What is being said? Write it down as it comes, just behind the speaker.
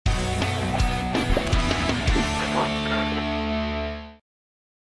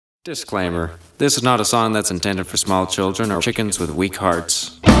Disclaimer: this is not a song that's intended for small children or chickens with weak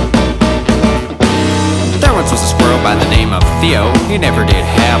hearts. There once was a squirrel by the name of Theo. He never did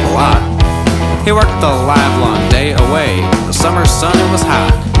have a lot. He worked the livelong day away. The summer sun, it was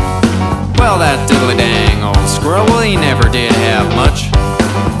hot. Well, that diddly-dang old squirrel, well, he never did have much.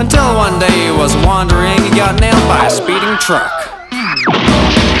 Until one day he was wandering, he got nailed by a speeding truck.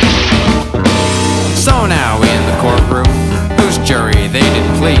 So now in the courtroom, whose jury they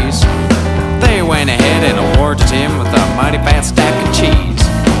didn't please, they went ahead and awarded him with a mighty fat stack of cheese.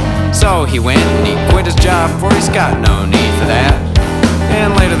 So he went and he quit his job, for he's got no need for that.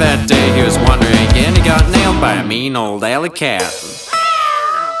 And later that day he was wandering again, he got nailed by a mean old alley cat.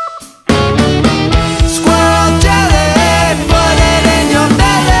 Squirrel jelly, put it in your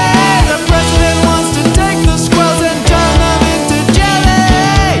belly. The president wants to take the squirrels and turn them into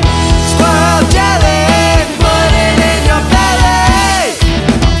jelly. Squirrel jelly, put it in your belly.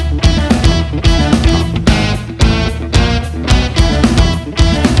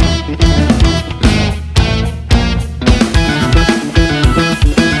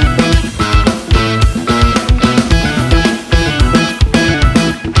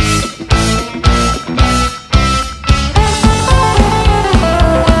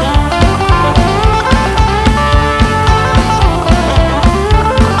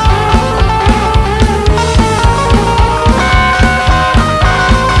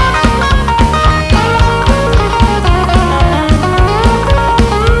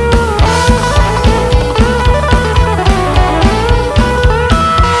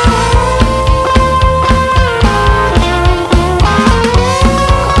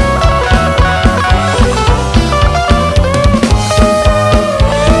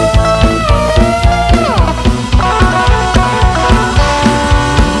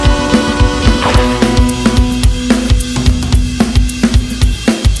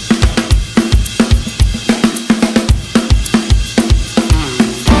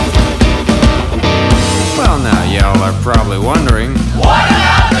 Probably wondering, what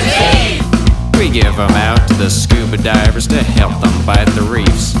about the team? We give them out to the scuba divers to help them bite the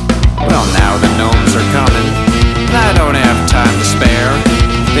reefs. Well, now the gnomes are coming, and I don't have time to spare.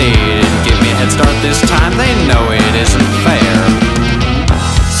 They didn't give me a head start this time, they know it isn't fair.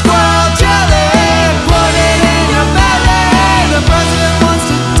 Squirrel jelly, put it in your belly. The president wants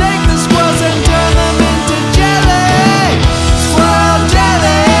to take the squirrels and turn them into jelly. Squirrel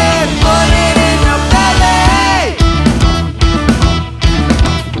jelly, put it in your belly.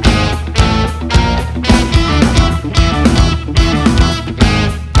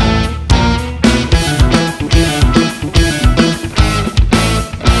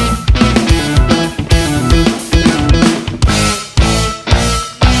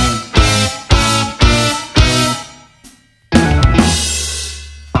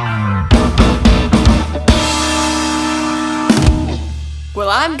 Well,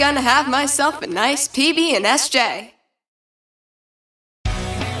 I'm gonna have myself a nice PB and SJ.